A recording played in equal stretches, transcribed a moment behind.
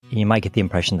you might get the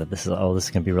impression that this is going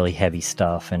to be really heavy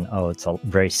stuff, and it's all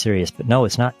very serious. But no,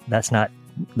 it's not. That's not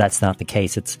the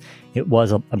case. It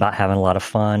was about having a lot of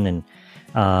fun and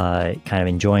kind of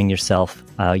enjoying yourself.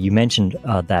 You mentioned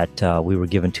that we were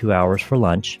given 2 hours for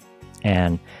lunch,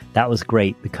 and that was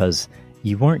great because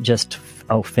you weren't just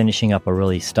finishing up a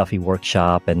really stuffy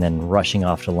workshop and then rushing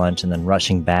off to lunch and then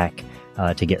rushing back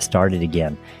to get started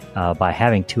again. By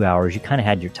having 2 hours, you kind of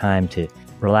had your time to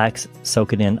relax,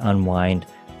 soak it in, unwind,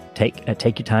 take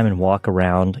your time and walk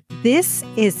around. This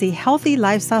is the Healthy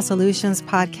Lifestyle Solutions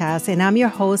podcast, and I'm your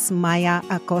host, Maya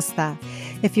Acosta.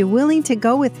 If you're willing to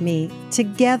go with me,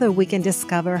 together we can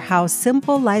discover how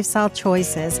simple lifestyle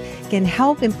choices can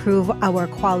help improve our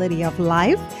quality of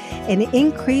life and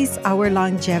increase our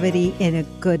longevity in a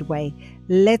good way.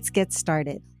 Let's get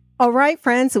started. All right,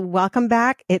 friends, welcome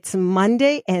back. It's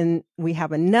Monday, and we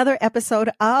have another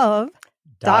episode of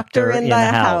Doctor in the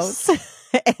House.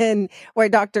 And where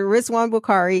Dr. Rizwan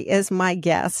Bukhari is my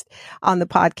guest on the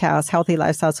podcast, Healthy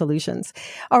Lifestyle Solutions.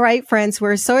 All right, friends,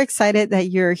 we're so excited that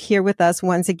you're here with us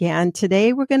once again.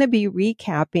 Today, we're going to be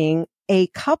recapping a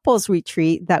couples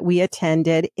retreat that we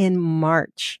attended in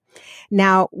March.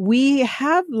 Now, we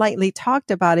have lightly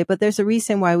talked about it, but there's a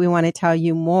reason why we want to tell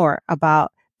you more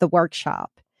about the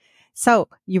workshop. So,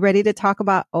 you ready to talk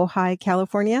about Ojai,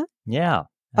 California? Yeah,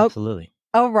 absolutely.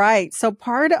 All right. So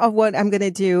part of what I'm going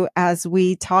to do as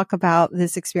we talk about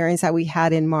this experience that we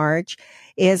had in March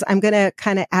is I'm going to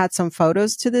kind of add some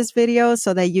photos to this video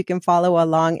so that you can follow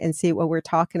along and see what we're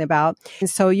talking about. And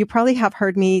so you probably have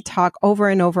heard me talk over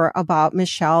and over about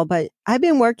Michelle, but I've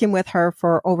been working with her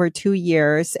for over 2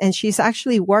 years, and she's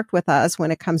actually worked with us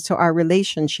when it comes to our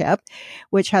relationship,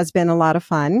 which has been a lot of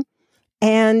fun.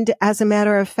 And as a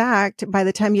matter of fact, by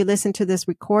the time you listen to this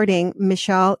recording,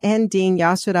 Michelle and Dean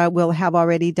Yasuda will have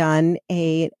already done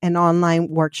an online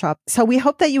workshop. So we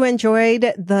hope that you enjoyed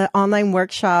the online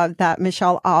workshop that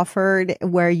Michelle offered,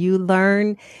 where you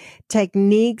learn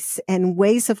techniques and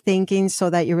ways of thinking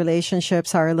so that your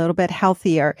relationships are a little bit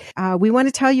healthier. We want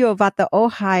to tell you about the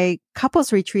Ojai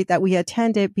couples retreat that we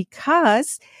attended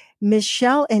because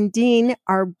Michelle and Dean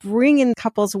are bringing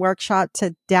couples workshop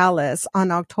to Dallas on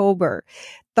October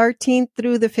 13th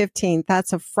through the 15th.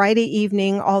 That's a Friday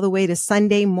evening all the way to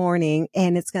Sunday morning,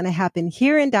 and it's going to happen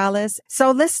here in Dallas. So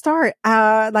let's start.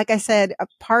 Like I said, a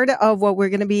part of what we're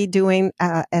going to be doing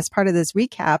as part of this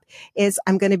recap is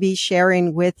I'm going to be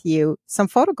sharing with you some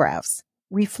photographs.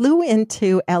 We flew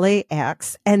into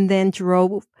LAX and then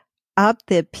drove up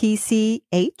the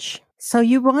PCH. So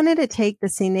you wanted to take the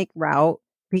scenic route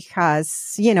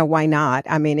because, why not?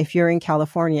 I mean, if you're in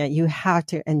California, you have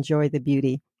to enjoy the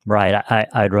beauty. Right.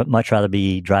 I'd much rather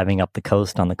be driving up the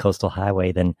coast on the coastal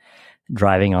highway than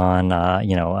driving on,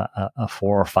 a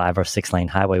 4 or 5 or 6 lane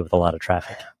highway with a lot of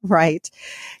traffic. Right.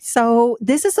 So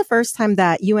this is the first time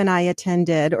that you and I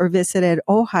attended or visited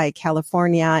Ojai,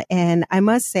 California. And I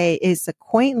must say it's a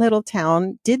quaint little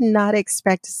town. Did not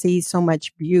expect to see so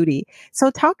much beauty. So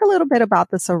talk a little bit about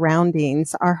the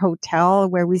surroundings, our hotel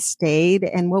where we stayed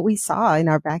and what we saw in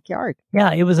our backyard.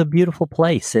 Yeah, it was a beautiful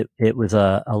place. It was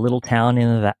a little town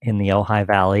in the Ojai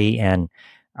Valley, and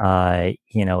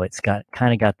it's got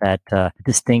that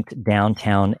distinct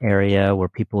downtown area where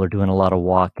people are doing a lot of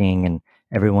walking and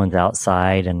everyone's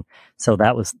outside. And so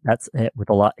that's it, with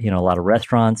a lot of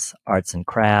restaurants, arts and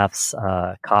crafts,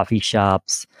 coffee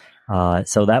shops.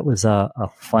 So that was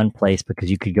a fun place because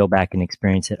you could go back and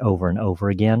experience it over and over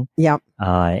again. Yeah.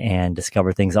 And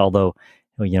discover things. Although,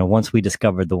 once we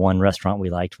discovered the one restaurant we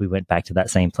liked, we went back to that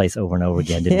same place over and over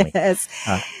again, didn't yes.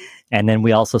 we? And then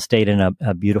we also stayed in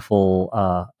a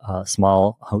beautiful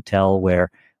small hotel where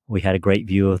we had a great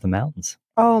view of the mountains.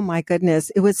 Oh my goodness.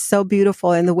 It was so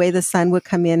beautiful. And the way the sun would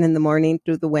come in the morning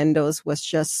through the windows was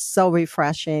just so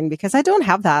refreshing because I don't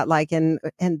have that like in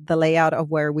the layout of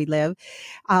where we live.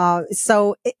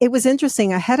 So it was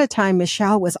interesting. Ahead of time,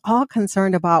 Michelle was all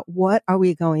concerned about what are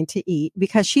we going to eat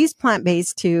because she's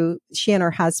plant-based too, she and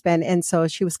her husband. And so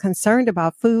she was concerned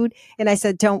about food. And I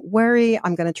said, don't worry,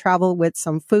 I'm going to travel with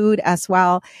some food as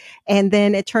well. And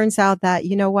then it turns out that,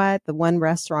 you know what? The one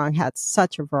restaurant had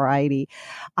such a variety.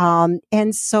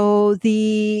 And so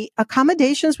the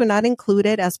accommodations were not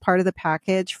included as part of the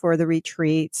package for the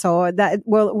retreat. So that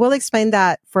we'll explain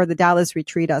that for the Dallas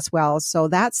retreat as well. So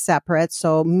that's separate.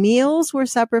 So meals were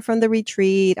separate from the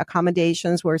retreat.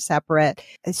 Accommodations were separate.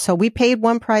 So we paid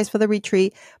one price for the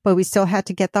retreat, but we still had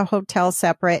to get the hotel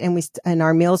separate, and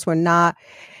our meals were not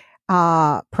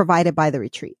provided by the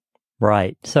retreat.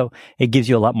 Right. So it gives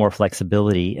you a lot more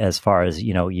flexibility as far as,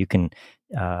 you can,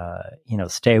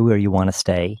 stay where you want to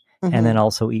stay. and then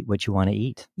also eat what you want to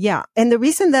eat. Yeah. And the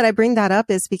reason that I bring that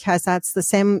up is because that's the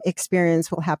same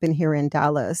experience will happen here in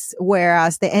Dallas.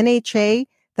 Whereas the NHA,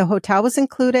 the hotel was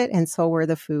included and so were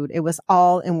the food. It was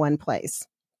all in one place.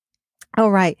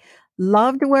 All right.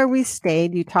 Loved where we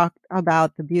stayed. You talked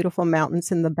about the beautiful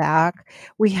mountains in the back.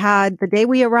 We had the day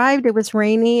we arrived, it was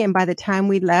rainy. And by the time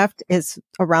we left, it's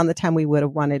around the time we would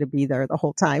have wanted to be there the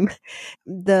whole time.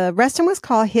 The restaurant was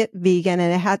called Hit Vegan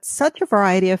and it had such a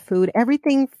variety of food,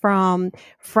 everything from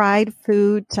fried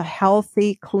food to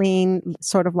healthy, clean,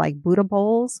 sort of like Buddha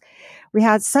bowls. We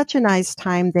had such a nice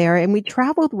time there and we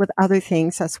traveled with other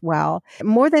things as well.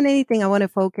 More than anything, I want to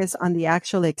focus on the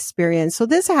actual experience. So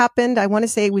this happened, I want to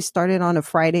say we started on a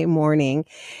Friday morning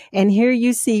and here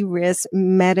you see Riz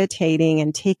meditating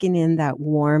and taking in that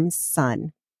warm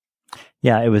sun.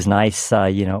 Yeah, it was nice,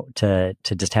 to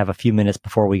just have a few minutes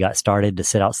before we got started to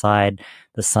sit outside.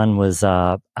 The sun was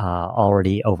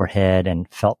already overhead and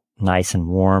felt nice and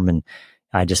warm, and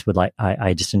I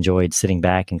just enjoyed sitting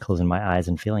back and closing my eyes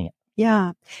and feeling it.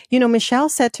 Yeah. You know, Michelle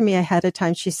said to me ahead of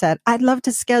time, she said, I'd love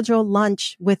to schedule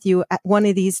lunch with you at one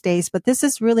of these days, but this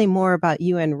is really more about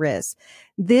you and Riz.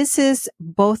 This is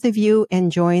both of you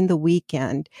enjoying the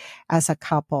weekend as a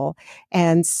couple.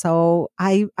 And so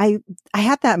I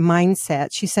had that mindset.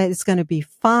 She said, it's going to be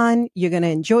fun. You're going to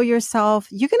enjoy yourself.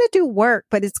 You're going to do work,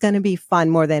 but it's going to be fun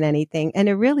more than anything. And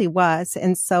it really was.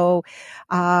 And so,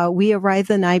 we arrived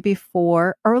the night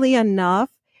before early enough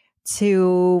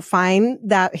to find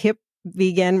that hip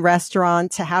vegan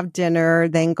restaurant to have dinner,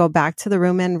 then go back to the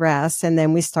room and rest. And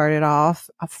then we started off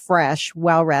fresh,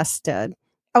 well rested.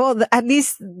 Well, at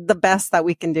least the best that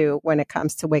we can do when it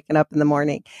comes to waking up in the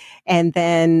morning. And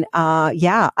then,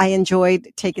 I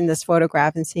enjoyed taking this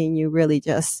photograph and seeing you really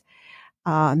just,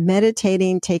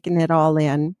 meditating, taking it all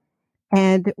in.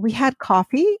 And we had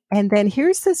coffee. And then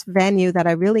here's this venue that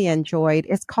I really enjoyed.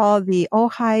 It's called the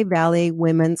Ojai Valley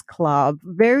Women's Club.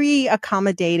 Very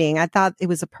accommodating. I thought it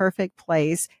was a perfect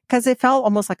place because it felt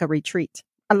almost like a retreat,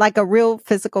 like a real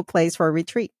physical place for a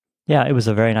retreat. Yeah, it was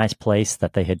a very nice place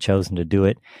that they had chosen to do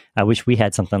it. I wish we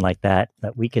had something like that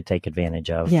we could take advantage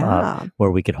of,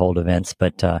 where we could hold events.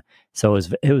 But so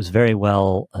it was very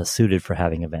well suited for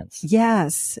having events.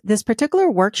 Yes, this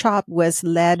particular workshop was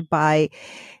led by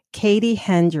Katie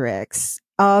Hendricks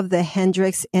of the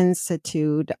Hendricks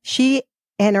Institute. She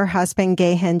and her husband,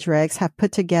 Gay Hendricks, have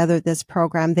put together this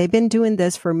program. They've been doing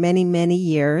this for many, many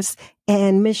years.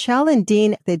 And Michelle and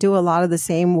Dean, they do a lot of the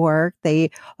same work.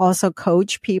 They also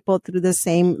coach people through the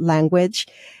same language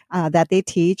that they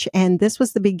teach. And this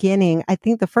was the beginning. I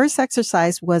think the first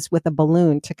exercise was with a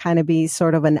balloon to kind of be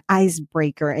sort of an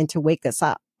icebreaker and to wake us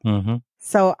up. Mm-hmm.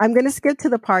 So I'm going to skip to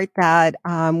the part that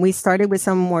we started with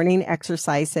some morning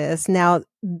exercises. Now,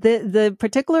 the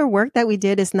particular work that we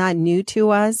did is not new to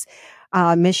us.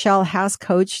 Michelle has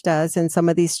coached us in some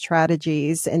of these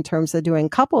strategies in terms of doing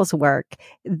couples work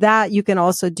that you can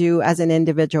also do as an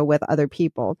individual with other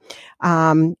people.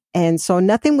 And so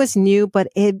nothing was new, but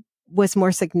it was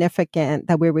more significant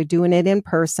that we were doing it in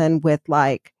person with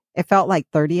it felt like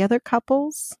 30 other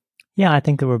couples. Yeah, I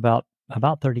think there were about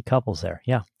 30 couples there.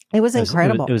 Yeah. It was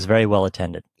incredible. It was very well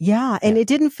attended. Yeah. And it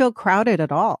didn't feel crowded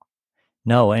at all.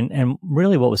 No. And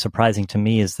really what was surprising to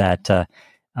me is that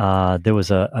there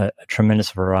was a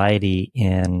tremendous variety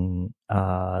in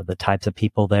the types of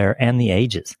people there and the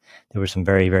ages. There were some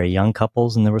very, very young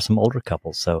couples and there were some older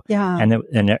couples. So, yeah.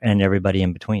 And everybody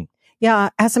in between. Yeah.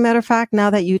 As a matter of fact, now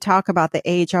that you talk about the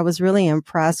age, I was really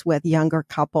impressed with younger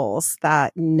couples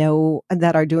that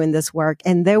are doing this work.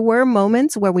 And there were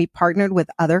moments where we partnered with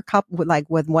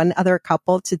with one other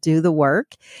couple to do the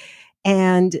work.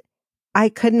 And I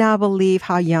could not believe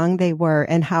how young they were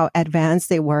and how advanced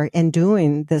they were in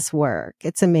doing this work.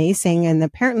 It's amazing. And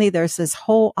apparently there's this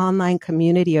whole online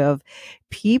community of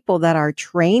people that are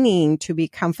training to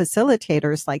become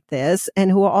facilitators like this and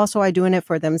who also are doing it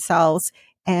for themselves.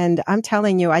 And I'm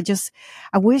telling you, I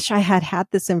wish I had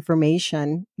this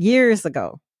information years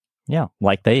ago. Yeah,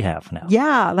 like they have now.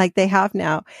 Yeah, like they have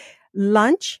now.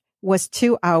 Lunch was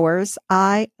 2 hours.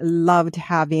 I loved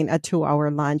having a 2-hour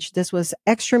lunch. This was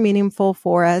extra meaningful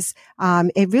for us.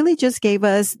 It really just gave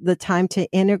us the time to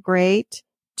integrate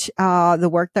the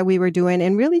work that we were doing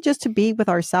and really just to be with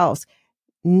ourselves.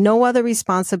 No other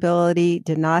responsibility,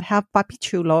 did not have Papi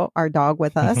Chulo, our dog,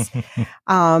 with us.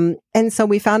 And so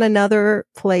we found another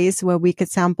place where we could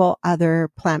sample other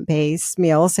plant-based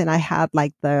meals. And I had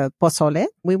the pozole.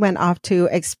 We went off to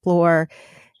explore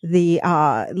the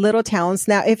little towns.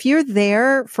 Now, if you're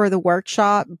there for the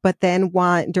workshop, but then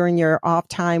want during your off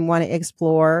time want to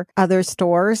explore other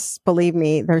stores, believe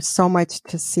me, there's so much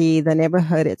to see. The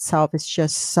neighborhood itself is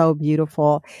just so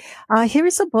beautiful.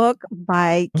 Here's a book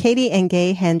by Katie and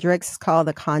Gay Hendricks. It's called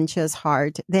The Conscious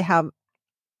Heart. They have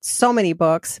so many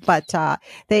books, but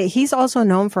he's also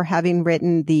known for having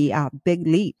written the Big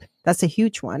Leap. That's a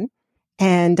huge one.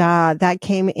 And that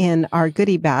came in our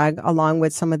goodie bag along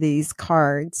with some of these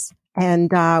cards.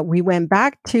 And we went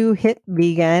back to Hit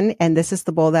Vegan. And this is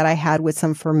the bowl that I had with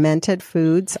some fermented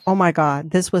foods. Oh my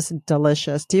God, this was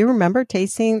delicious. Do you remember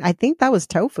tasting? I think that was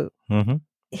tofu. Mm-hmm.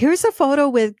 Here's a photo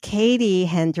with Katie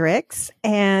Hendricks.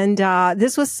 And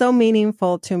this was so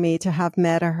meaningful to me to have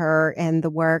met her and the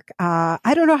work.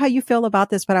 I don't know how you feel about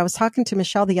this, but I was talking to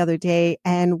Michelle the other day.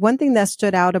 And one thing that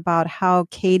stood out about how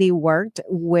Katie worked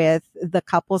with the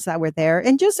couples that were there,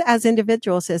 and just as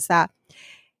individuals, is that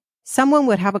someone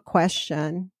would have a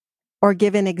question or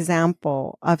give an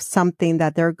example of something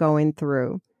that they're going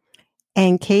through.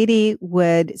 And Katie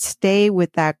would stay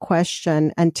with that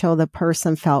question until the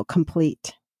person felt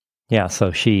complete. Yeah,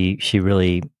 so she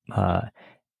really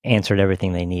answered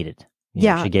everything they needed.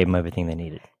 She gave them everything they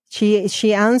needed.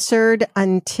 She answered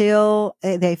until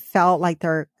they felt like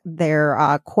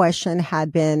their question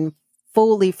had been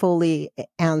fully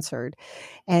answered.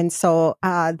 And so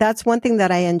that's one thing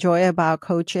that I enjoy about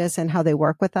coaches and how they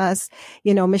work with us.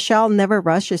 Michelle never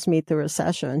rushes me through a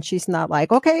session. She's not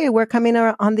like, okay, we're coming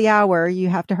on the hour. You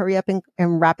have to hurry up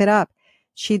and wrap it up.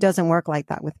 She doesn't work like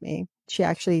that with me. She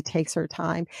actually takes her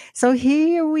time. So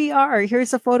here we are.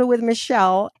 Here's a photo with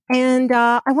Michelle. And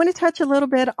I want to touch a little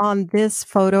bit on this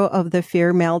photo of the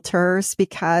fear melters,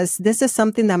 because this is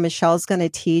something that Michelle's going to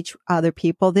teach other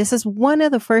people. This is one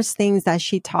of the first things that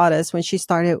she taught us when she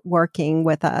started working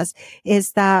with us,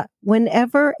 is that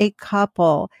whenever a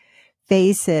couple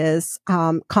faces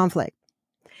conflict,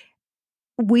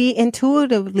 we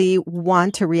intuitively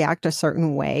want to react a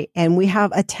certain way, and we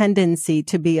have a tendency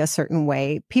to be a certain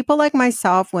way. People like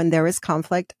myself, when there is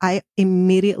conflict, I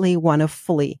immediately want to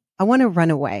flee. I want to run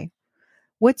away.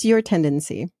 What's your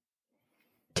tendency?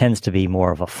 Tends to be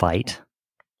more of a fight.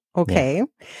 Okay. Yeah.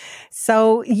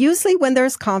 So usually when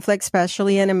there's conflict,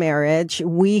 especially in a marriage,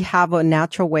 we have a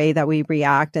natural way that we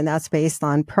react, and that's based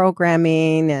on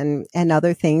programming and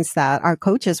other things that our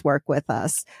coaches work with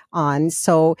us on.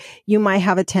 So you might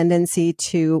have a tendency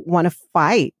to want to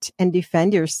fight and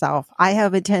defend yourself. I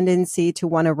have a tendency to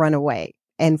want to run away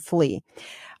and flee.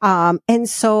 And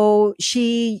so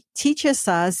she teaches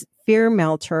us fear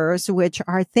melters, which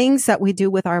are things that we do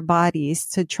with our bodies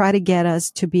to try to get us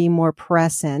to be more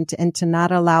present and to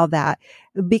not allow that,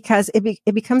 because it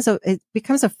becomes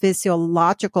a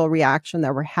physiological reaction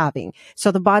that we're having.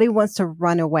 So the body wants to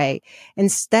run away.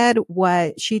 Instead,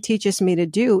 what she teaches me to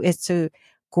do is to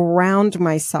ground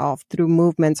myself through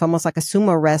movements, almost like a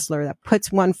sumo wrestler that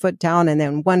puts one foot down and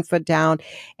then one foot down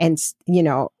and,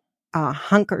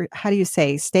 hunker, how do you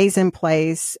say, stays in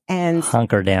place and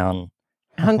hunker down.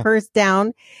 Hunkers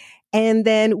down. And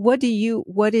then what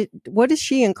does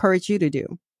she encourage you to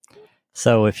do?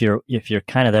 So if you're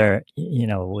kind of there,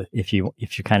 if you're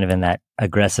kind of in that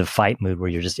aggressive fight mood where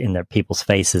you're just in their people's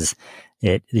faces,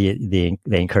 they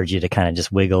encourage you to kind of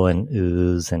just wiggle and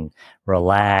ooze and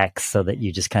relax, so that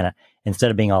you just kind of, instead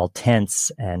of being all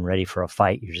tense and ready for a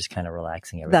fight, you're just kind of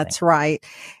relaxing everything. That's right.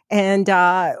 And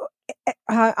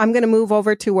I'm going to move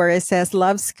over to where it says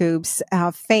love scoops,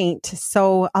 faint.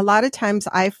 So a lot of times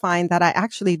I find that I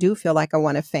actually do feel like I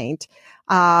want to faint.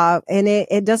 And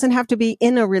it doesn't have to be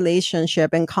in a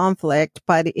relationship and conflict,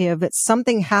 but if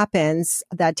something happens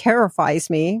that terrifies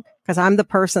me, because I'm the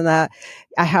person that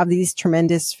I have these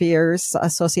tremendous fears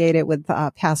associated with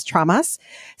past traumas.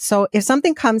 So if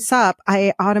something comes up,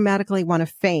 I automatically want to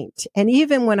faint. And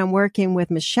even when I'm working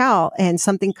with Michelle and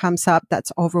something comes up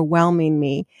that's overwhelming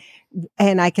me,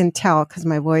 and I can tell because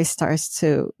my voice starts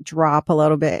to drop a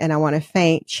little bit and I want to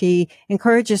faint, she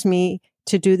encourages me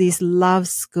to do these love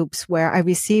scoops where I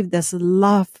receive this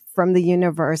love from the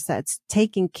universe that's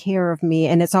taking care of me.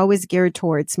 And it's always geared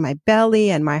towards my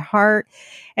belly and my heart,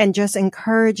 and just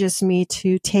encourages me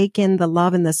to take in the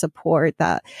love and the support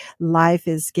that life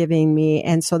is giving me.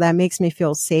 And so that makes me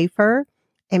feel safer.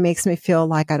 It makes me feel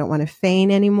like I don't want to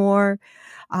faint anymore.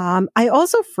 I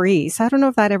also freeze. I don't know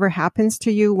if that ever happens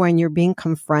to you when you're being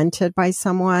confronted by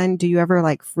someone. Do you ever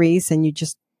like freeze and you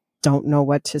just don't know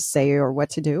what to say or what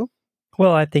to do?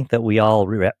 Well, I think that we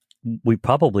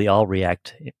probably all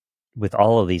react with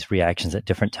all of these reactions at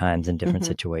different times in different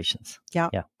situations. Yeah.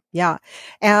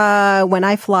 When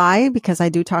I fly, because I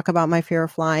do talk about my fear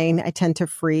of flying, I tend to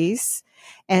freeze.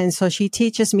 And so she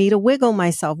teaches me to wiggle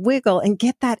myself, wiggle and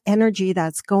get that energy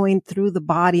that's going through the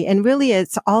body. And really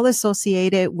it's all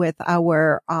associated with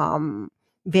our,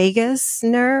 vagus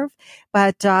nerve.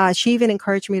 But she even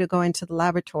encouraged me to go into the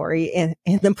laboratory in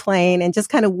the plane and just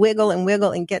kind of wiggle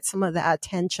and get some of that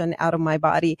tension out of my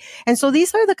body. And so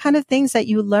these are the kind of things that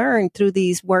you learn through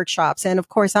these workshops. And of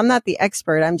course, I'm not the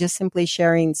expert. I'm just simply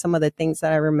sharing some of the things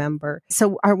that I remember.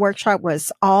 So our workshop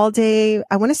was all day,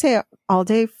 I want to say all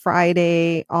day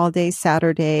Friday, all day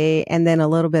Saturday, and then a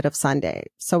little bit of Sunday.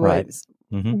 So Right. it was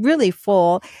really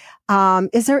full.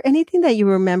 Is there anything that you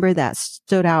remember that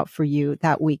stood out for you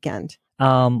that weekend?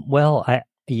 Well,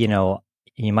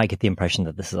 you might get the impression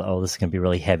that this is going to be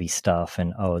really heavy stuff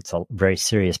and, it's all very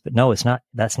serious, but no, it's not.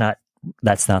 That's not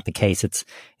the case.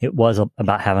 It was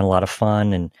about having a lot of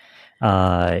fun and,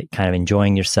 kind of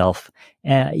enjoying yourself.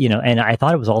 And I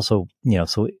thought it was also,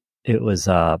 so it was,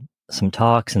 some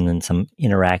talks and then some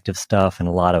interactive stuff and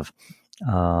a lot of,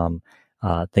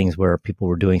 things where people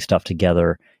were doing stuff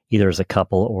together, either as a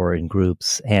couple or in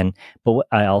groups. But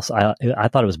I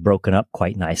thought it was broken up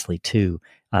quite nicely too.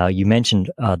 You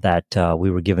mentioned that we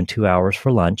were given 2 hours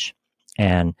for lunch,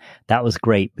 and that was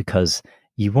great because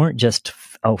you weren't just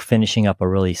finishing up a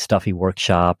really stuffy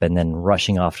workshop and then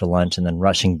rushing off to lunch and then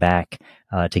rushing back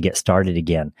to get started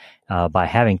again. By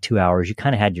having 2 hours, you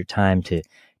kind of had your time to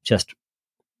just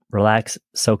relax,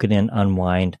 soak it in,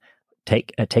 unwind.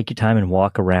 Take your time and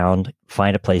walk around,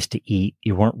 find a place to eat.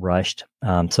 You weren't rushed.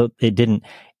 So it didn't,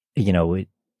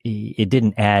 it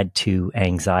didn't add to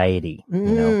anxiety,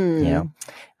 it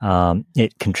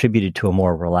contributed to a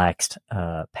more relaxed,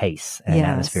 pace and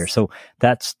atmosphere. So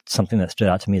that's something that stood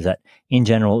out to me, is that in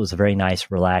general, it was a very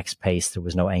nice, relaxed pace. There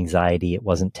was no anxiety. It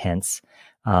wasn't tense.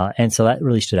 And so that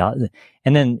really stood out.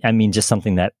 And then, just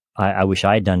something that I wish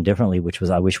I had done differently, which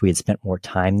was I wish we had spent more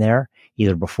time there,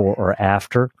 either before or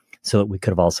after, so that we could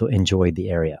have also enjoyed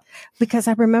the area. Because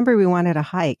I remember we wanted to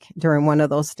hike during one of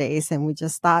those days, and we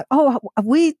just thought,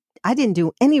 I didn't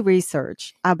do any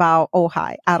research about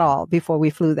Ojai at all before we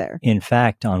flew there. In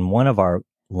fact, on one of our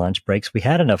lunch breaks, we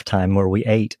had enough time where we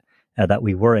ate that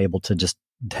we were able to just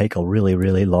take a really,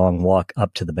 really long walk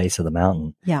up to the base of the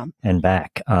mountain and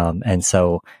back. And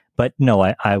so, but no,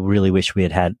 I really wish we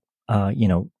had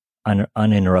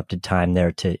uninterrupted time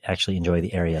there to actually enjoy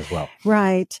the area as well.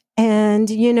 Right. And,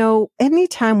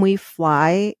 anytime we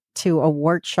fly to a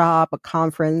workshop, a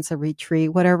conference, a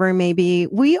retreat, whatever it may be,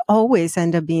 we always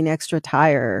end up being extra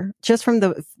tired just from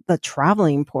the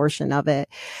traveling portion of it.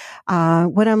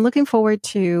 What I'm looking forward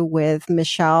to with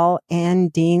Michelle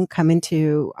and Dean coming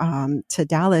to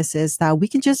Dallas is that we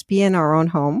can just be in our own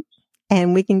home.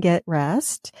 And we can get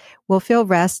rest. We'll feel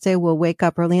rested. We'll wake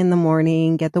up early in the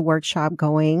morning, get the workshop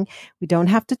going. We don't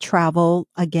have to travel.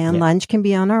 Again, lunch can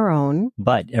be on our own.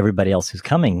 But everybody else who's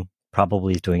coming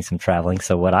probably is doing some traveling.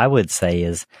 So what I would say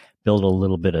is build a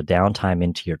little bit of downtime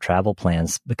into your travel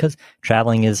plans, because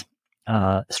traveling is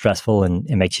stressful and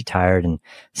it makes you tired. And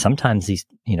sometimes these,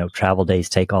 travel days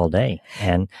take all day.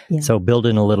 And so build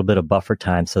in a little bit of buffer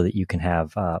time so that you can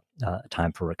have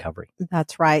time for recovery.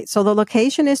 That's right. So the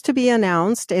location is to be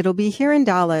announced. It'll be here in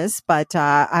Dallas, but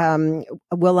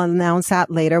we'll announce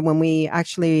that later when we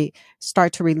actually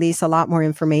start to release a lot more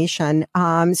information.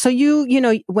 So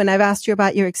when I've asked you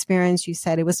about your experience, you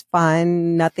said it was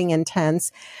fun, nothing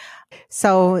intense.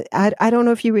 So I don't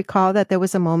know if you recall that there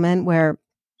was a moment where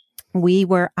we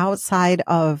were outside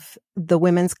of the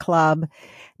women's club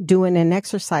doing an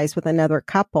exercise with another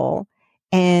couple,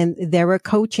 and they were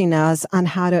coaching us on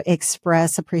how to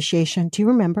express appreciation. Do you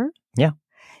remember? Yeah.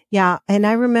 Yeah. And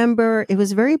I remember it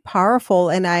was very powerful,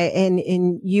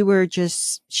 and you were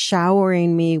just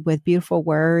showering me with beautiful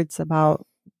words about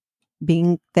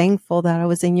being thankful that I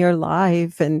was in your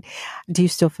life. And do you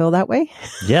still feel that way?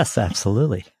 Yes,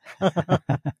 absolutely. Well,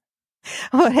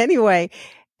 anyway,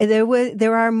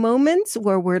 there are moments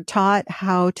where we're taught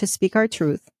how to speak our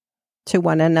truth to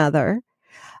one another.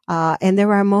 And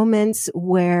there are moments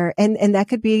where, and that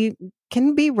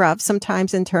can be rough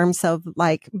sometimes in terms of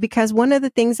because one of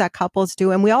the things that couples do,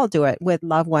 and we all do it with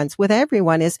loved ones, with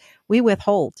everyone, is we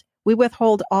withhold. We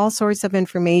withhold all sorts of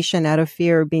information out of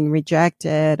fear of being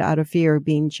rejected, out of fear of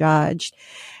being judged,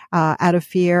 out of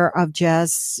fear of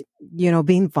just,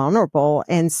 being vulnerable.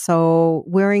 And so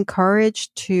we're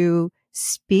encouraged to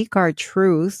speak our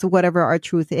truth, whatever our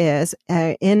truth is,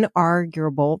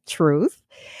 inarguable truth.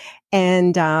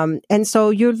 And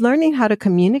so you're learning how to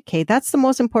communicate. That's the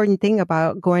most important thing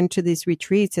about going to these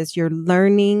retreats, is you're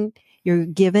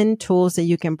given tools that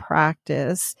you can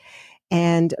practice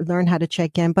and learn how to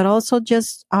check in, but also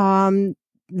just,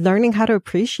 learning how to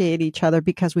appreciate each other,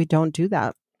 because we don't do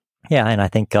that. Yeah. And I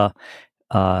think,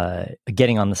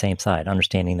 getting on the same side,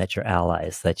 understanding that you're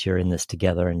allies, that you're in this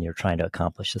together and you're trying to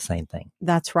accomplish the same thing.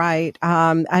 That's right.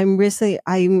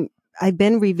 I've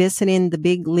been revisiting The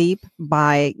Big Leap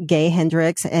by Gay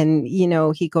Hendricks, and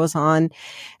he goes on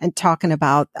and talking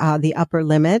about the upper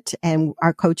limit, and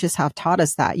our coaches have taught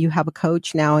us that. You have a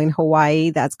coach now in Hawaii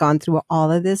that's gone through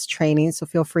all of this training, so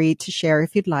feel free to share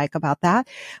if you'd like about that.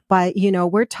 But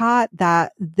we're taught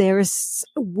that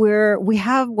we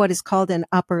have what is called an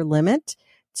upper limit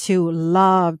to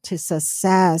love, to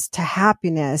success, to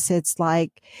happiness. It's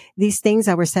like these things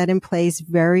that were set in place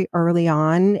very early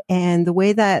on. And the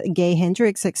way that Gay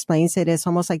Hendricks explains it is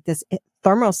almost like this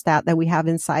thermostat that we have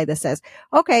inside that says,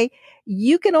 okay,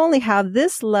 you can only have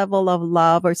this level of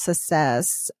love or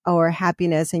success or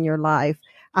happiness in your life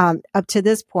up to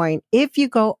this point. If you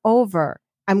go over,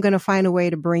 I'm going to find a way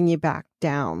to bring you back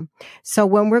down. So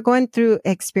when we're going through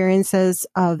experiences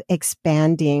of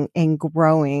expanding and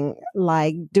growing,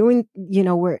 like doing,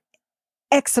 we're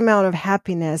X amount of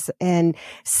happiness and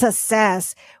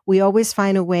success, we always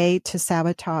find a way to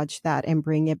sabotage that and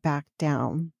bring it back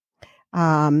down.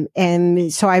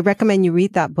 And so I recommend you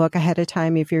read that book ahead of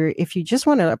time if you just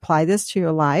want to apply this to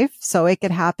your life. So it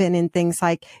could happen in things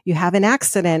like you have an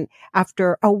accident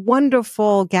after a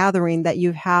wonderful gathering that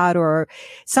you've had, or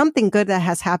something good that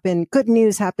has happened, good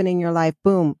news happened in your life.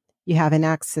 Boom, you have an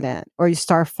accident, or you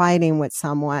start fighting with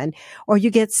someone, or you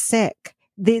get sick.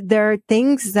 There are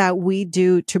things that we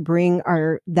do to bring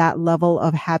that level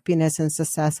of happiness and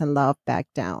success and love back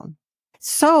down.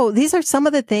 So these are some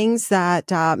of the things that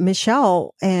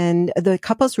Michelle and the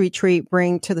couples retreat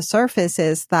bring to the surface,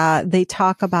 is that they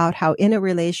talk about how in a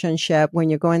relationship,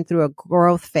 when you're going through a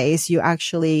growth phase,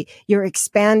 you're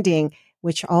expanding,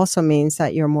 which also means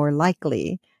that you're more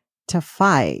likely to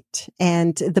fight.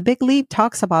 And The Big Leap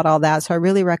talks about all that. So I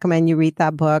really recommend you read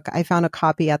that book. I found a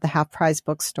copy at the Half Price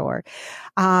bookstore.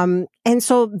 And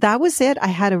so that was it. I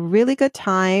had a really good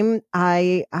time.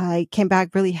 I came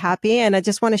back really happy. And I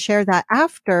just want to share that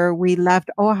after we left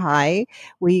Ojai,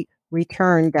 we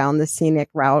returned down the scenic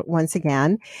route once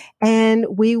again. And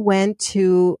we went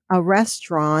to a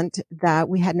restaurant that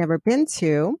we had never been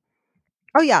to.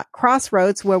 Oh yeah,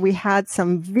 Crossroads, where we had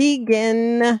some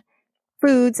vegan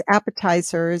foods,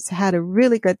 appetizers, had a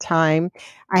really good time.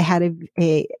 I had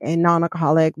a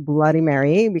non-alcoholic Bloody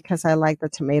Mary because I like the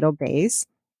tomato base.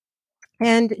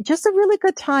 And just a really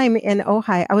good time in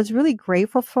Ojai. I was really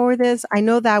grateful for this. I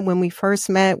know that when we first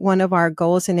met, one of our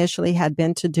goals initially had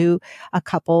been to do a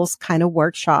couples kind of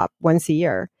workshop once a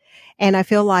year. And I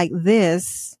feel like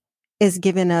this is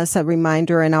giving us a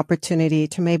reminder and opportunity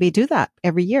to maybe do that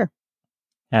every year.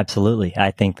 Absolutely.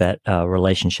 I think that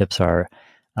relationships are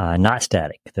not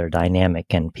static; they're dynamic,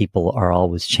 and people are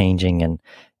always changing,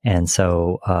 and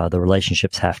so the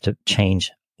relationships have to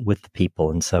change with the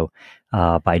people. And so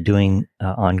by doing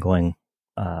ongoing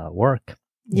work,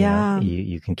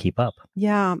 you can keep up.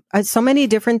 Yeah, so many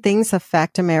different things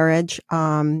affect a marriage.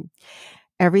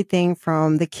 Everything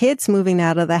from the kids moving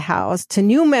out of the house to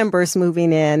new members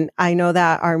moving in. I know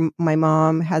that my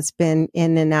mom has been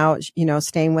in and out,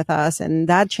 staying with us, and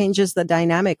that changes the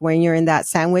dynamic when you're in that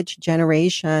sandwich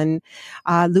generation.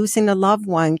 Losing a loved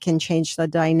one can change the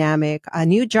dynamic. A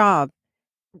new job,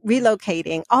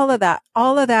 relocating, all of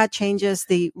that changes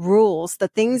the rules. The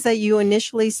things that you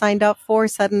initially signed up for,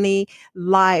 suddenly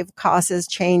life causes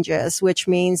changes, which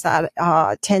means that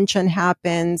tension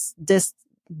happens,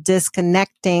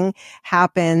 disconnecting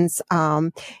happens.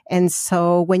 And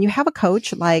so when you have a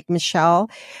coach like Michelle,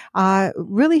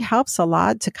 really helps a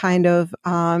lot to kind of,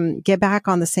 get back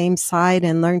on the same side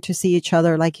and learn to see each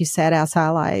other, like you said, as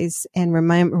allies, and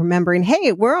remembering,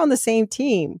 hey, we're on the same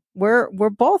team. We're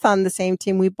both on the same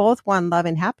team. We both want love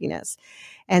and happiness.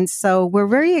 And so we're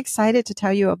very excited to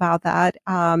tell you about that.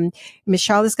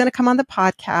 Michelle is going to come on the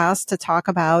podcast to talk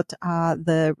about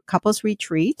the couples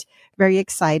retreat. Very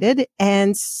excited.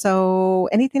 And so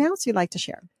anything else you'd like to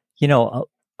share?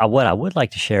 What I would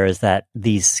like to share is that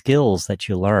these skills that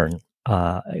you learn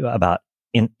about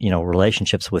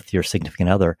relationships with your significant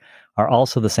other are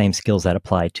also the same skills that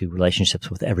apply to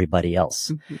relationships with everybody else.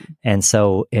 Mm-hmm. And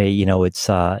so, it's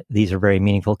these are very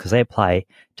meaningful because they apply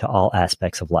to all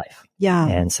aspects of life. Yeah.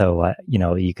 And so,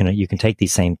 you can take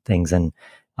these same things and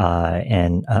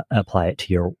apply it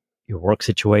to your work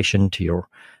situation, to your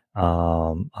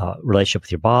relationship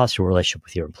with your boss, your relationship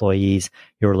with your employees,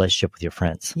 your relationship with your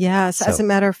friends. Yes. So, as a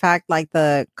matter of fact, like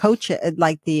the coach,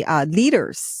 like the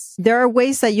leaders, there are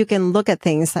ways that you can look at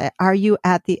things. Like, are you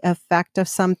at the effect of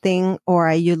something, or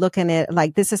are you looking at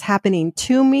like, this is happening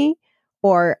to me,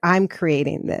 or I'm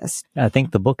creating this. I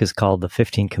think the book is called The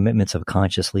 15 Commitments of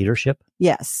Conscious Leadership.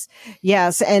 Yes.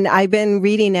 Yes. And I've been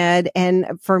reading it.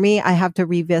 And for me, I have to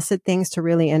revisit things to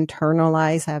really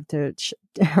internalize. I have to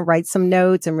write some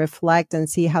notes and reflect and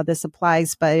see how this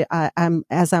applies. But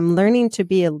as I'm learning to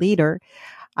be a leader,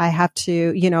 I have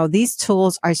to, these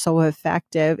tools are so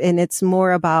effective, and it's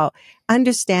more about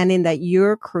understanding that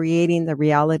you're creating the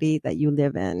reality that you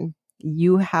live in.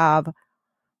 You have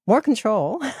more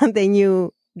control than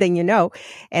you know.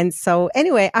 And so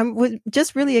anyway, I'm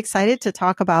just really excited to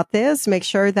talk about this. Make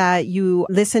sure that you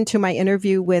listen to my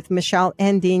interview with Michelle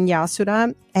and Dean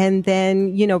Yasuda, and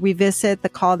then, revisit the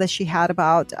call that she had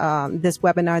about this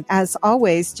webinar. As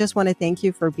always, just want to thank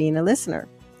you for being a listener.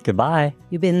 Goodbye.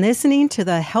 You've been listening to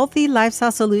the Healthy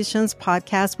Lifestyle Solutions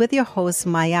podcast with your host,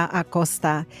 Maya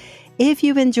Acosta. If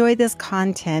you've enjoyed this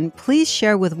content, please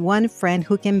share with one friend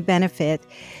who can benefit.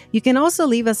 You can also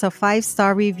leave us a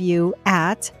 5-star review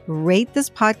at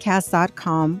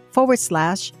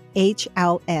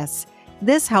ratethispodcast.com/HLS.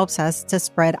 This helps us to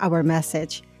spread our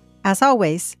message. As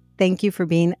always, thank you for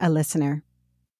being a listener.